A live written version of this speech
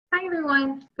Hi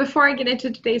everyone. Before I get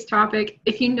into today's topic,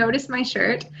 if you notice my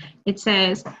shirt, it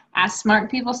says, Ask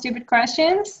Smart People Stupid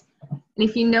Questions. And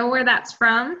if you know where that's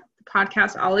from, the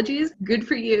podcast Ologies, good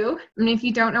for you. And if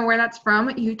you don't know where that's from,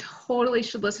 you totally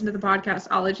should listen to the podcast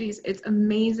Ologies. It's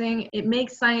amazing. It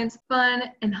makes science fun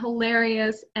and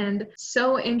hilarious and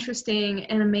so interesting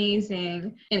and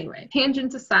amazing. Anyway,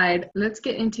 tangents aside, let's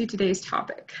get into today's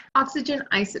topic. Oxygen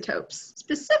isotopes,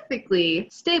 specifically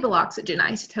stable oxygen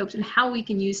isotopes, and how we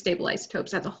can use stable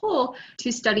isotopes as a whole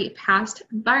to study past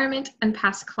environment and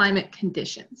past climate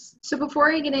conditions. So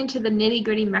before I get into the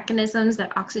nitty-gritty mechanisms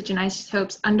that oxygen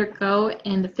isotopes undergo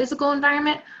in the physical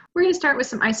environment, we're going to start with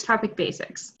some isotopic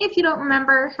basics. If you don't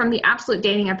remember from the absolute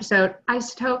dating episode,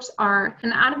 isotopes are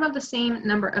an atom of the same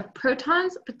number of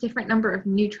protons but different number of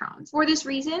neutrons. For this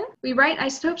reason, we write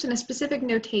isotopes in a specific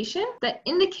notation that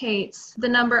indicates the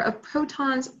number of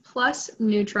protons plus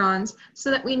neutrons so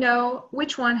that we know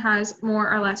which one has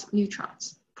more or less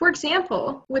neutrons. For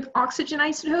example, with oxygen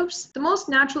isotopes, the most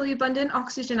naturally abundant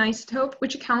oxygen isotope,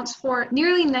 which accounts for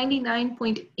nearly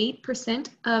 99.8%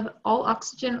 of all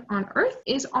oxygen on Earth,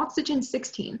 is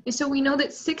oxygen-16. And so we know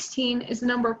that 16 is the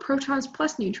number of protons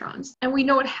plus neutrons. And we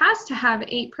know it has to have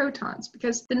 8 protons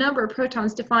because the number of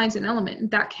protons defines an element,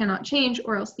 and that cannot change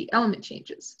or else the element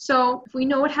changes. So if we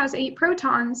know it has 8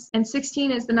 protons and 16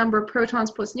 is the number of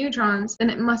protons plus neutrons, then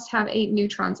it must have 8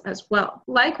 neutrons as well.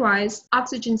 Likewise,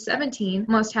 oxygen-17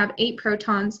 must have 8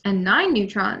 protons and 9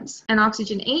 neutrons, and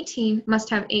oxygen-18 must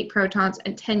have 8 protons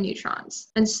and 10 neutrons,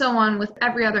 and so on with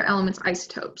every other element's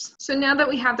isotopes. So now that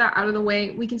we have that out of the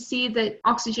way, we can see that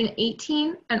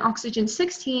oxygen-18 and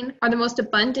oxygen-16 are the most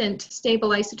abundant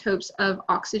stable isotopes of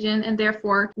oxygen, and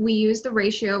therefore we use the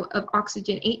ratio of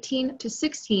oxygen-18 to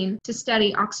 16 to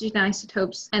study oxygen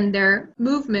isotopes and their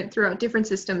movement throughout different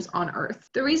systems on Earth.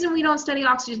 The reason we don't study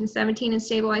oxygen-17 in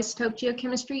stable isotope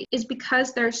geochemistry is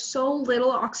because there's so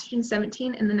little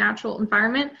oxygen-17 in the natural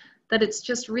environment that it's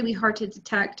just really hard to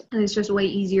detect, and it's just way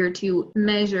easier to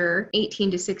measure 18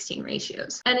 to 16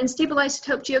 ratios. And in stable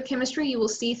isotope geochemistry, you will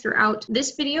see throughout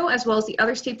this video, as well as the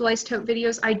other stable isotope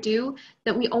videos I do,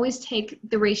 that we always take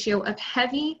the ratio of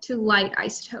heavy to light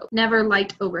isotope. Never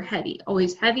light over heavy,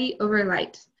 always heavy over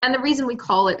light. And the reason we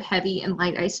call it heavy and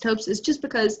light isotopes is just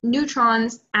because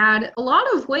neutrons add a lot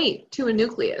of weight to a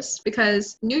nucleus,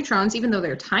 because neutrons, even though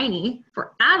they're tiny,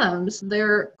 for atoms,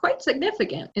 they're quite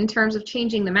significant in terms of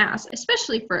changing the mass,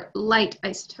 especially for light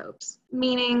isotopes.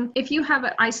 Meaning, if you have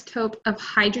an isotope of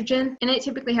hydrogen and it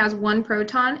typically has 1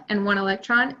 proton and 1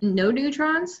 electron, no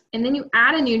neutrons, and then you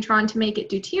add a neutron to make it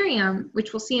deuterium,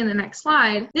 which we'll see in the next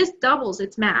slide, this doubles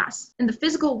its mass. And the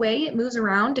physical way it moves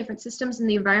around different systems in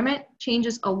the environment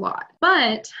changes a lot.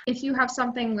 But if you have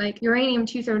something like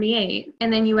uranium-238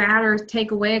 and then you add or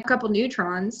take away a couple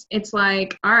neutrons, it's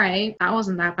like, all right, that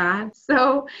wasn't that bad.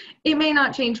 So it may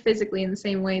not change physically in the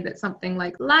same way that something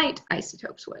like light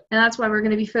isotopes would. And that's why we're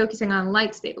going to be focusing on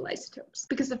light stable isotopes,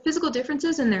 because the physical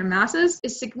differences in their masses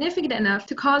is significant enough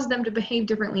to cause them to behave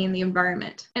differently in the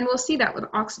environment. And we'll see that with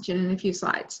oxygen in a few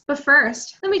slides. But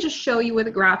first, let me just show you with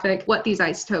a graphic what these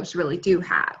isotopes really do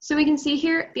have. So we can see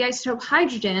here the isotope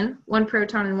hydrogen, 1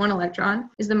 proton and 1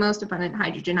 electron, is the most abundant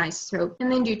hydrogen isotope.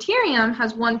 And then deuterium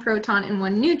has 1 proton and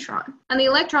 1 neutron. And the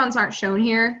electrons aren't shown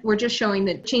here. We're just showing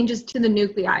the changes to the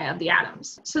nuclei of the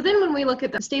atoms. So then when we look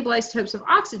at the stable isotopes of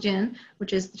oxygen,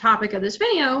 which is the topic of this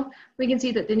video, we can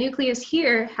see that the nucleus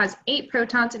here has 8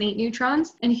 protons and 8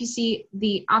 neutrons. And if you see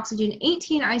the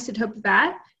oxygen-18 isotope of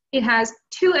that, it has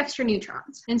 2 extra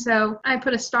neutrons. And so I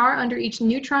put a star under each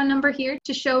neutron number here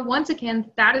to show once again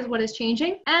that is what is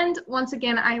changing. And once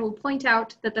again, I will point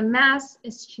out that the mass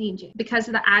is changing because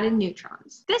of the added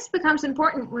neutrons. This becomes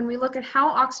important when we look at how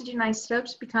oxygen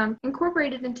isotopes become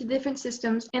incorporated into different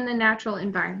systems in the natural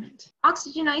environment.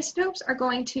 Oxygen isotopes are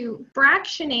going to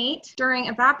fractionate during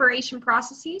evaporation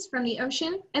processes from the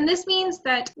ocean. And this means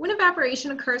that when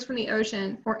evaporation occurs from the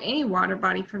ocean, or any water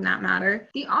body from that matter,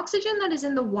 the oxygen that is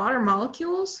in the water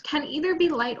molecules can either be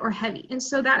light or heavy. And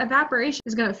so that evaporation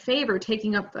is going to favor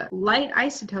taking up the light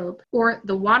isotope or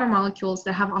the water molecules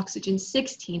that have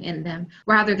oxygen-16 in them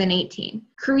rather than 18,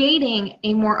 creating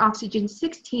a more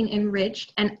oxygen-16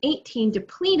 enriched and 18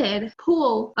 depleted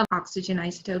pool of oxygen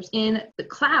isotopes in the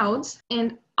clouds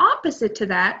and opposite to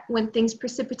that, when things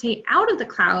precipitate out of the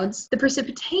clouds, the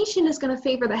precipitation is going to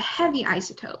favor the heavy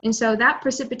isotope. And so that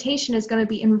precipitation is going to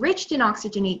be enriched in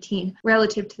oxygen 18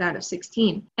 relative to that of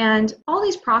 16. And all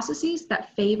these processes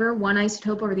that favor one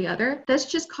isotope over the other, that's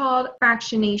just called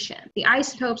fractionation. The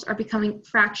isotopes are becoming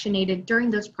fractionated during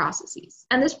those processes.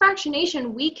 And this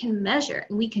fractionation we can measure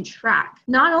and we can track,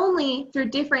 not only through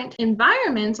different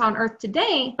environments on Earth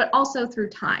today, but also through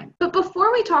time. But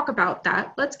before we talk about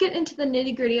that, let's get into the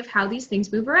nitty-gritty of how these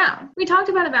things move around. We talked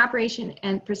about evaporation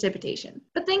and precipitation,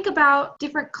 but think about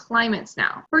different climates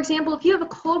now. For example, if you have a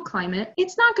cold climate,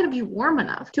 it's not going to be warm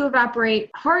enough to evaporate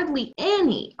hardly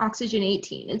any oxygen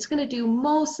 18. It's going to do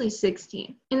mostly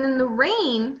 16. And then the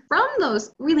rain from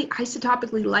those really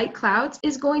isotopically light clouds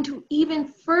is going to even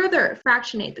further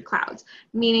fractionate the clouds,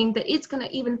 meaning that it's going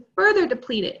to even further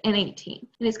deplete it in 18.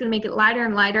 And it's going to make it lighter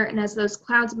and lighter. And as those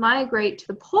clouds migrate to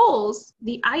the poles,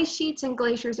 the ice sheets and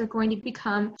glaciers are going to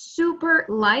become super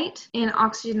light in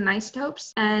oxygen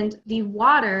isotopes, and the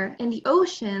water in the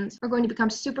oceans are going to become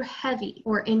super heavy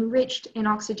or enriched in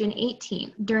oxygen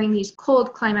 18 during these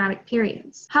cold climatic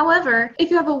periods. However,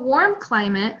 if you have a warm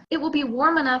climate, it will be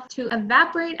warm enough to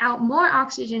evaporate out more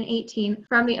oxygen 18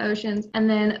 from the oceans, and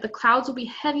then the clouds will be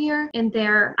heavier in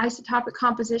their isotopic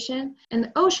composition, and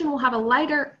the ocean will have a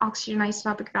lighter oxygen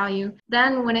isotopic value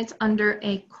than when it's under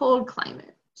a cold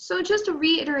climate. So just a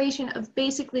reiteration of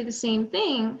basically the same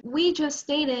thing, we just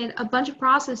stated a bunch of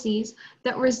processes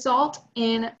that result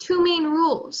in two main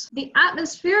rules. The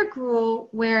atmospheric rule,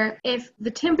 where if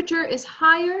the temperature is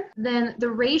higher, then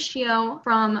the ratio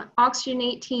from oxygen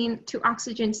 18 to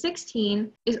oxygen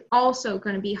 16 is also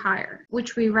going to be higher,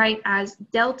 which we write as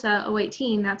delta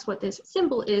O18. That's what this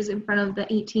symbol is in front of the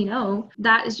 18O.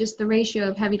 That is just the ratio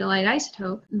of heavy to light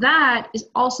isotope. That is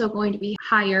also going to be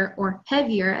higher or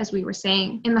heavier, as we were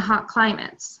saying, in the hot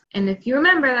climates. And if you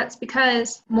remember, that's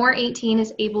because more 18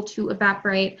 is able to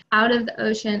evaporate out of the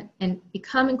ocean and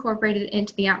become incorporated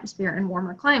into the atmosphere in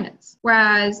warmer climates.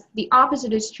 Whereas the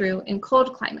opposite is true in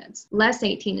cold climates. Less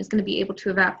 18 is going to be able to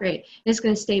evaporate and it's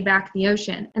going to stay back in the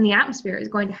ocean, and the atmosphere is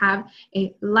going to have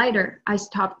a lighter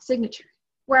isotopic signature.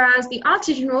 Whereas the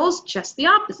oxygen rule is just the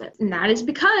opposite. And that is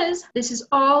because this is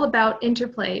all about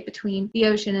interplay between the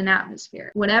ocean and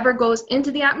atmosphere. Whatever goes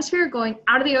into the atmosphere going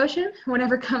out of the ocean,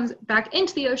 whatever comes back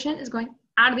into the ocean is going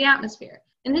out of the atmosphere.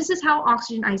 And this is how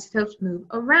oxygen isotopes move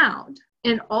around.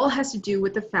 And it all has to do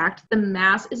with the fact the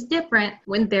mass is different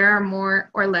when there are more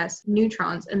or less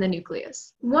neutrons in the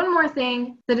nucleus. One more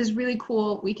thing that is really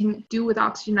cool we can do with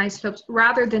oxygen isotopes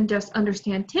rather than just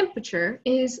understand temperature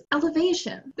is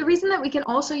elevation. The reason that we can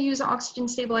also use oxygen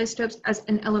stable isotopes as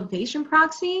an elevation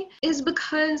proxy is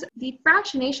because the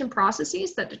fractionation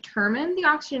processes that determine the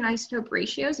oxygen isotope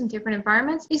ratios in different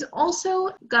environments is also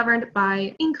governed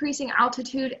by increasing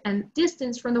altitude and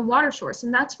distance from the water source.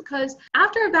 And that's because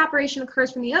after evaporation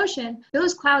occurs from the ocean,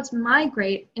 those clouds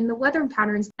migrate in the weather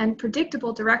patterns and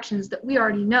predictable directions that we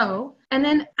already know. And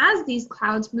then as these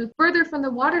clouds move further from the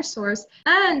water source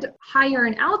and higher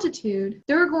in altitude,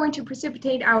 they're going to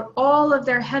precipitate out all of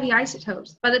their heavy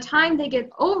isotopes. By the time they get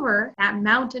over that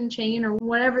mountain chain or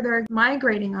whatever they're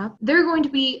migrating up, they're going to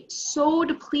be so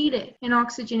depleted in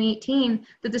oxygen 18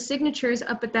 that the signatures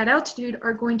up at that altitude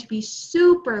are going to be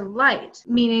super light,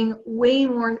 meaning way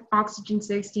more oxygen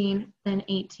 16 than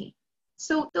 18.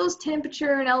 So those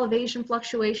temperature and elevation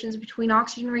fluctuations between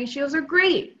oxygen ratios are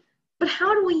great. But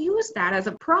how do we use that as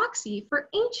a proxy for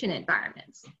ancient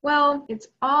environments? Well, it's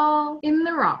all in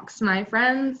the rocks, my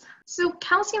friends. So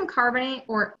calcium carbonate,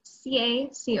 or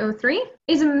CaCO3,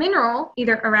 is a mineral,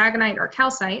 either aragonite or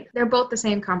calcite. They're both the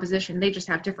same composition, they just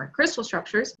have different crystal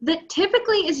structures, that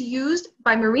typically is used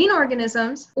by marine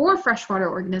organisms or freshwater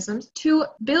organisms to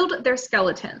build their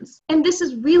skeletons. And this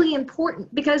is really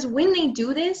important because when they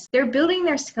do this, they're building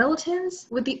their skeletons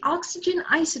with the oxygen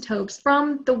isotopes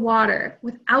from the water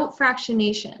without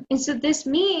fractionation. And so this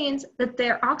means that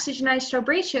their oxygen isotope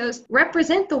ratios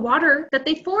represent the water that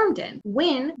they formed in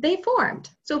when they formed.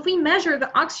 So if we measure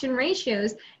the oxygen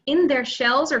ratios in their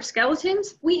shells or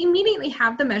skeletons, we immediately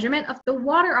have the measurement of the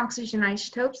water oxygen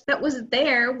isotopes that was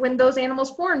there when those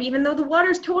animals formed, even though the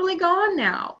water's totally gone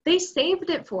now. They saved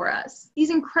it for us.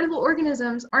 These incredible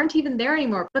organisms aren't even there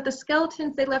anymore, but the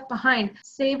skeletons they left behind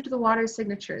saved the water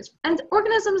signatures. And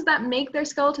organisms that make their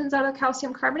skeletons out of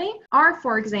calcium carbonate are,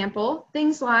 for example,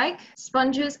 things like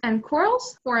sponges and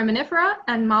corals, foraminifera,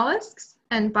 and mollusks.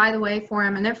 And by the way,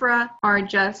 foraminifera are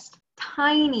just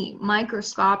tiny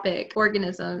microscopic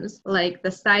organisms like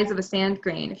the size of a sand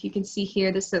grain. If you can see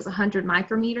here, this says 100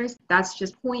 micrometers. That's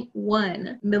just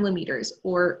 0.1 millimeters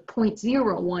or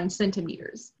 0.01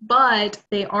 centimeters. But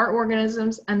they are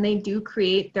organisms and they do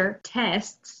create their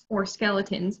tests or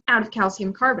skeletons out of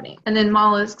calcium carbonate. And then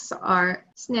mollusks are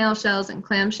snail shells and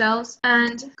clam shells.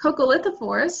 And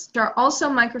coccolithophores are also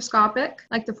microscopic,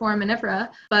 like the foraminifera,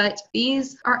 but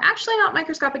these are actually not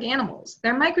microscopic animals.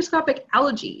 They're microscopic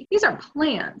algae. These are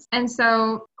plants. And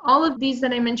so all of these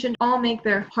that I mentioned all make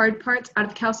their hard parts out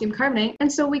of calcium carbonate.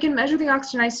 And so we can measure the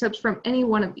oxygen isotopes from any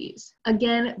one of these.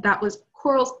 Again, that was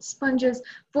corals, sponges,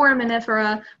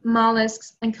 foraminifera,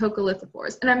 mollusks, and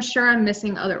coccolithophores. And I'm sure I'm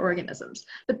missing other organisms,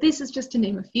 but this is just to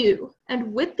name a few.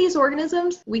 And with these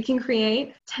organisms, we can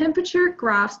create temperature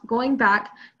graphs going back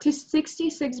to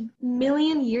 66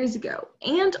 million years ago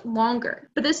and longer.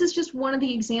 But this is just one of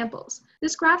the examples.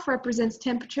 This graph represents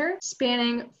temperature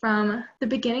spanning from the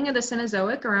beginning of the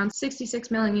Cenozoic, around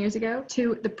 66 million years ago,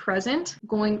 to the present,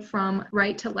 going from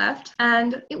right to left.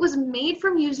 And it was made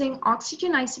from using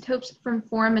oxygen isotopes from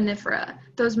foraminifera,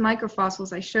 those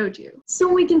microfossils I showed you.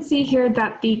 So we can see here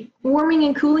that the warming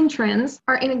and cooling trends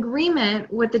are in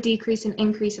agreement with the decrease and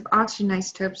increase of oxygen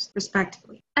isotopes,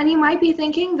 respectively. And you might be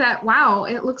thinking that, wow,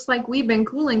 it looks like we've been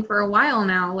cooling for a while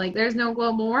now. Like, there's no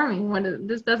global warming.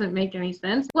 This doesn't make any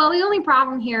sense. Well, the only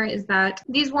problem here is that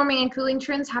these warming and cooling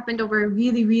trends happened over a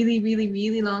really, really, really,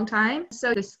 really long time.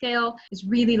 So the scale is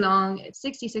really long. It's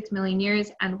 66 million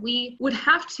years. And we would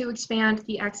have to expand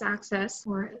the x-axis,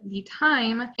 or the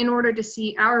time, in order to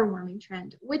see our warming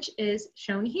trend, which is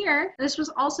shown here. This was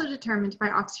also determined by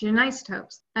oxygen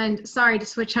isotopes. And sorry to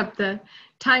switch up the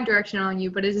time direction on you,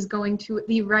 but it is going to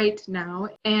the right now.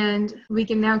 And we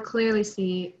can now clearly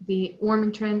see the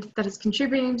warming trend that is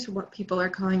contributing to what people are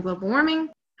calling global warming.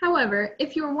 However,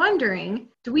 if you're wondering,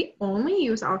 do we only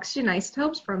use oxygen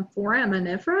isotopes from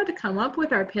foraminifera to come up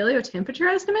with our paleo temperature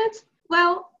estimates?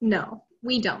 Well, no,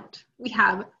 we don't. We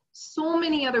have so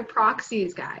many other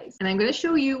proxies, guys, and I'm going to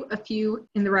show you a few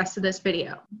in the rest of this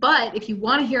video. But if you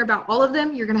want to hear about all of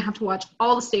them, you're going to have to watch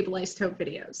all the stable isotope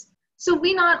videos. So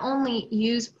we not only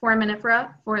use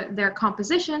foraminifera for their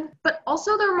composition, but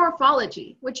also their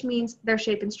morphology, which means their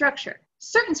shape and structure.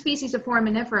 Certain species of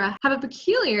foraminifera have a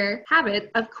peculiar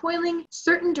habit of coiling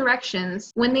certain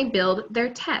directions when they build their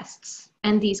tests.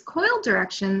 And these coil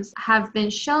directions have been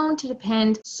shown to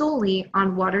depend solely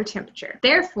on water temperature.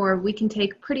 Therefore, we can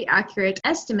take pretty accurate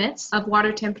estimates of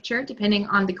water temperature depending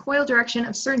on the coil direction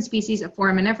of certain species of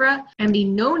foraminifera and the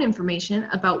known information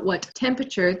about what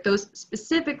temperature those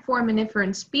specific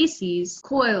foraminiferan species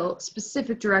coil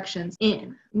specific directions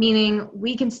in. Meaning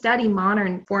we can study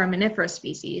modern foraminifera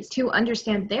species to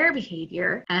understand their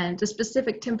behavior and the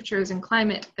specific temperatures and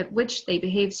climate at which they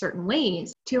behave certain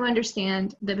ways to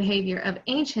understand the behavior of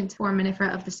ancient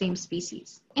foraminifera of the same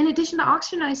species. In addition to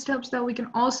oxygen isotopes, though, we can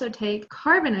also take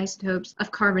carbon isotopes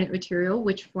of carbonate material,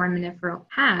 which foraminifera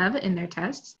have in their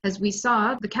tests. As we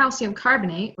saw, the calcium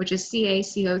carbonate, which is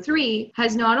CaCO3,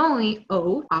 has not only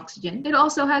O, oxygen, it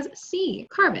also has C,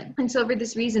 carbon. And so for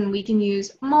this reason, we can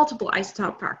use multiple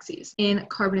isotope proxies in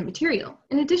carbonate material.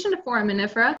 In addition to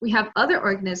foraminifera, we have other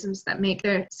organisms that make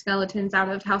their skeletons out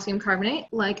of calcium carbonate,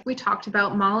 like we talked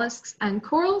about mollusks and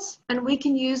corals, and we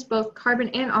can use both carbon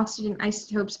and oxygen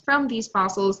isotopes from these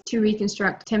fossils to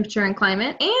reconstruct temperature and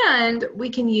climate. And we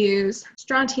can use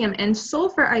strontium and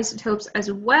sulfur isotopes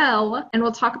as well. And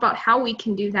we'll talk about how we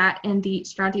can do that in the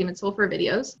strontium and sulfur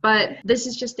videos. But this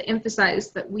is just to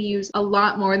emphasize that we use a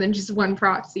lot more than just one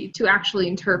proxy to actually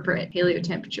interpret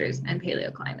paleotemperatures and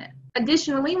paleoclimate.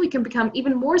 Additionally, we can become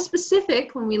even more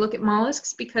specific when we look at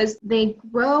mollusks because they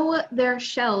grow their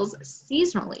shells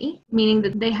seasonally, meaning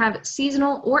that they have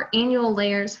seasonal or annual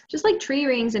layers, just like tree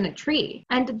rings in a tree.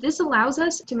 And this allows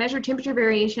us to measure temperature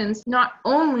variations not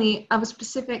only of a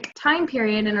specific time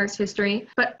period in Earth's history,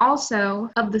 but also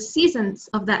of the seasons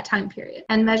of that time period,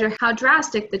 and measure how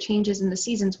drastic the changes in the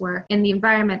seasons were in the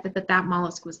environment that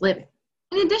mollusk was living.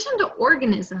 In addition to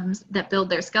organisms that build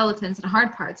their skeletons and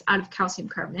hard parts out of calcium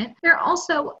carbonate, there are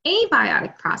also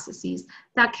abiotic processes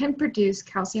that can produce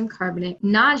calcium carbonate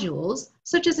nodules,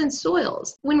 such as in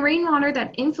soils. When rainwater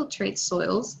that infiltrates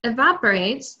soils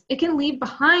evaporates, it can leave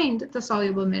behind the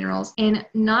soluble minerals in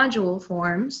nodule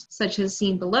forms, such as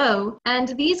seen below, and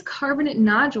these carbonate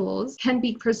nodules can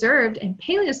be preserved in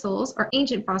paleosols, or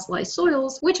ancient fossilized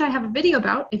soils, which I have a video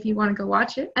about if you want to go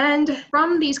watch it. And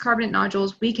from these carbonate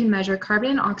nodules, we can measure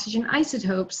carbon and oxygen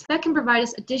isotopes that can provide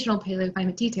us additional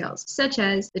paleoclimate details, such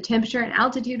as the temperature and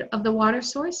altitude of the water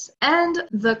source and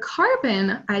the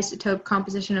carbon isotope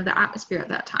composition of the atmosphere at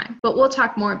that time. But we'll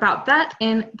talk more about that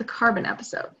in the carbon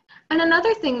episode. And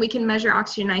another thing we can measure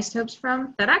oxygen isotopes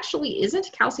from that actually isn't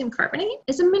calcium carbonate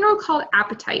is a mineral called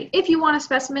apatite. If you want a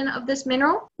specimen of this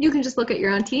mineral, you can just look at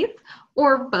your own teeth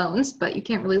or bones, but you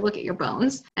can't really look at your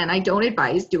bones, and I don't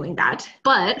advise doing that.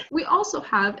 But we also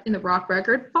have in the rock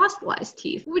record fossilized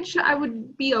teeth, which I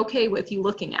would be okay with you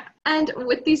looking at. And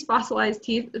with these fossilized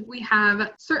teeth, we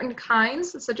have certain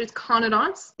kinds, such as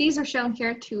conodonts. These are shown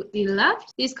here to the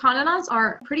left. These conodonts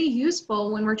are pretty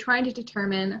useful when we're trying to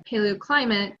determine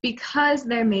paleoclimate because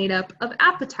they're made up of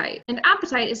apatite. And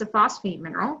apatite is a phosphate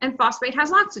mineral, and phosphate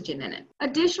has oxygen in it.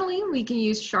 Additionally, we can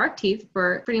use shark teeth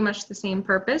for pretty much the same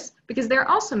purpose because they're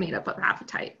also made up of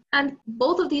apatite. And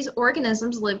both of these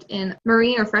organisms lived in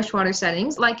marine or freshwater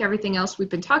settings, like everything else we've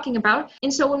been talking about.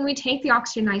 And so when we take the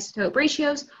oxygen isotope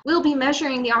ratios, we'll be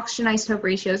measuring the oxygen isotope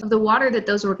ratios of the water that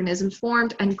those organisms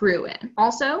formed and grew in.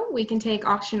 Also, we can take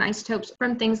oxygen isotopes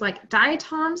from things like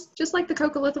diatoms. Just like the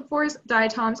coccolithophores,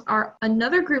 diatoms are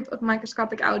another group of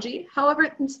microscopic algae. However,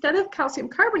 instead of calcium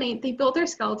carbonate, they build their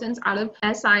skeletons out of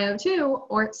SiO2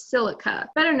 or silica,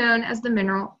 better known as the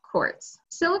mineral quartz.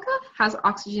 Silica has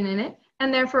oxygen in it,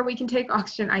 and therefore we can take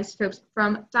oxygen isotopes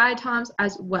from diatoms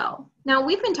as well. Now,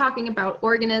 we've been talking about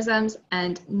organisms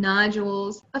and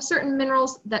nodules of certain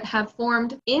minerals that have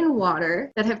formed in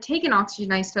water that have taken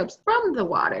oxygen isotopes from the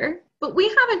water, but we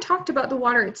haven't talked about the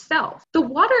water itself. The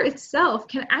water itself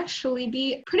can actually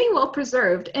be pretty well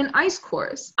preserved in ice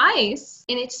cores. Ice,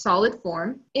 in its solid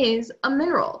form, is a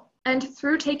mineral. And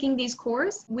through taking these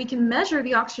cores, we can measure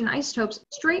the oxygen isotopes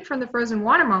straight from the frozen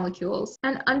water molecules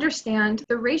and understand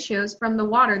the ratios from the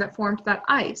water that formed that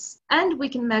ice. And we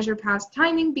can measure past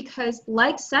timing because,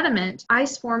 like sediment,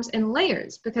 ice forms in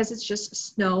layers because it's just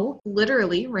snow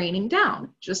literally raining down,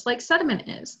 just like sediment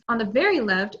is. On the very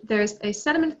left, there's a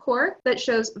sediment core that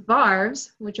shows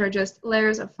varves, which are just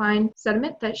layers of fine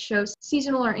sediment that shows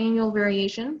seasonal or annual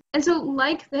variation. And so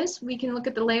like this, we can look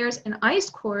at the layers in ice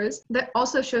cores that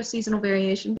also show seasonal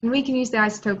variation, and we can use the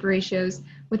isotope ratios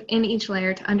within each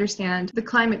layer to understand the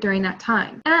climate during that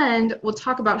time. And we'll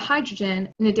talk about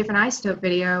hydrogen in a different isotope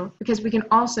video because we can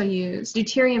also use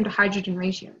deuterium to hydrogen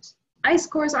ratios. Ice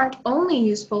cores aren't only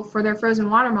useful for their frozen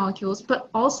water molecules, but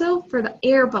also for the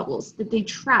air bubbles that they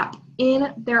trap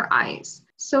in their ice.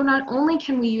 So not only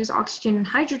can we use oxygen and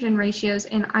hydrogen ratios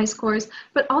in ice cores,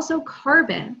 but also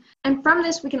carbon. And from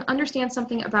this, we can understand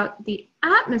something about the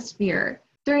atmosphere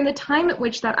during the time at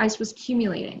which that ice was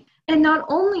accumulating. And not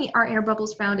only are air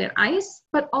bubbles found in ice,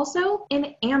 but also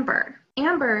in amber.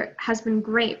 Amber has been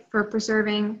great for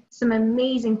preserving some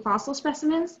amazing fossil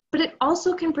specimens, but it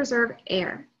also can preserve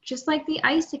air. Just like the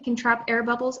ice, it can trap air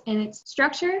bubbles in its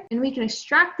structure, and we can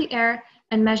extract the air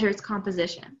and measure its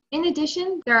composition. In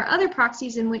addition, there are other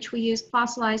proxies in which we use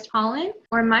fossilized pollen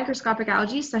or microscopic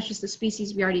algae, such as the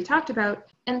species we already talked about,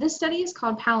 and this study is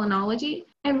called palynology,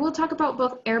 and we'll talk about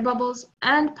both air bubbles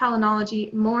and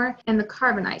palynology more in the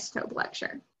carbon isotope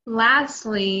lecture.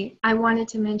 Lastly, I wanted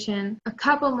to mention a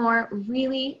couple more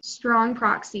really strong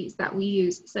proxies that we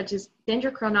use, such as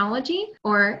dendrochronology,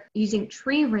 or using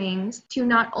tree rings to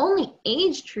not only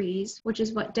age trees, which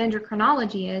is what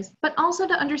dendrochronology is, but also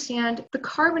to understand the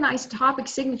carbon isotopic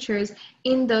signatures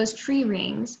in those tree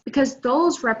rings, because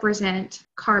those represent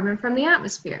carbon from the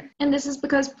atmosphere. And this is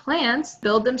because plants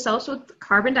build themselves with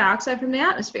carbon dioxide from the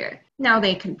atmosphere. Now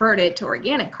they convert it to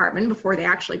organic carbon before they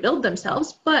actually build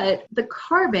themselves, but the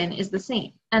carbon is the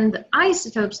same. And the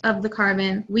isotopes of the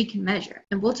carbon we can measure.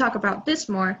 And we'll talk about this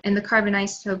more in the carbon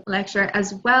isotope lecture,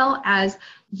 as well as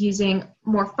using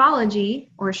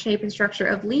morphology or shape and structure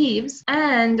of leaves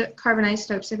and carbon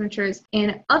isotope signatures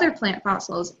in other plant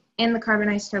fossils in the carbon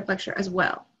isotope lecture as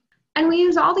well. And we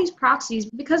use all these proxies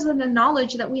because of the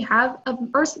knowledge that we have of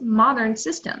Earth's modern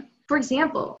system. For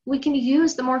example, we can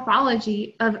use the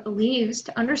morphology of leaves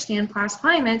to understand past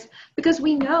climates because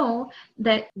we know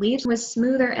that leaves with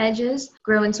smoother edges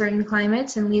grow in certain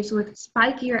climates, and leaves with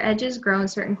spikier edges grow in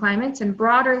certain climates, and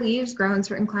broader leaves grow in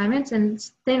certain climates,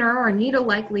 and thinner or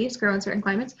needle-like leaves grow in certain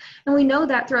climates. And we know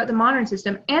that throughout the modern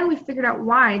system, and we've figured out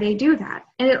why they do that.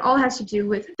 And it all has to do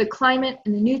with the climate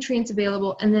and the nutrients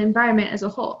available and the environment as a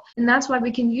whole. And that's why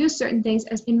we can use certain things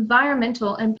as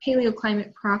environmental and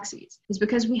paleoclimate proxies, is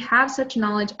because we have such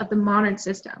knowledge of the modern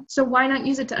system. So why not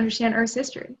use it to understand Earth's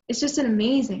history? It's just an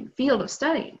amazing field of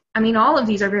study. I mean, all of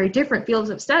these are very different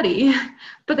fields of study,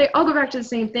 but they all go back to the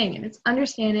same thing, and it's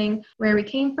understanding where we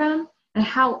came from and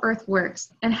how Earth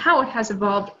works and how it has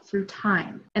evolved through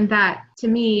time. And that, to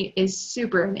me, is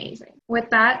super amazing. With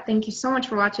that, thank you so much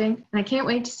for watching, and I can't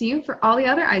wait to see you for all the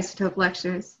other isotope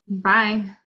lectures. Bye.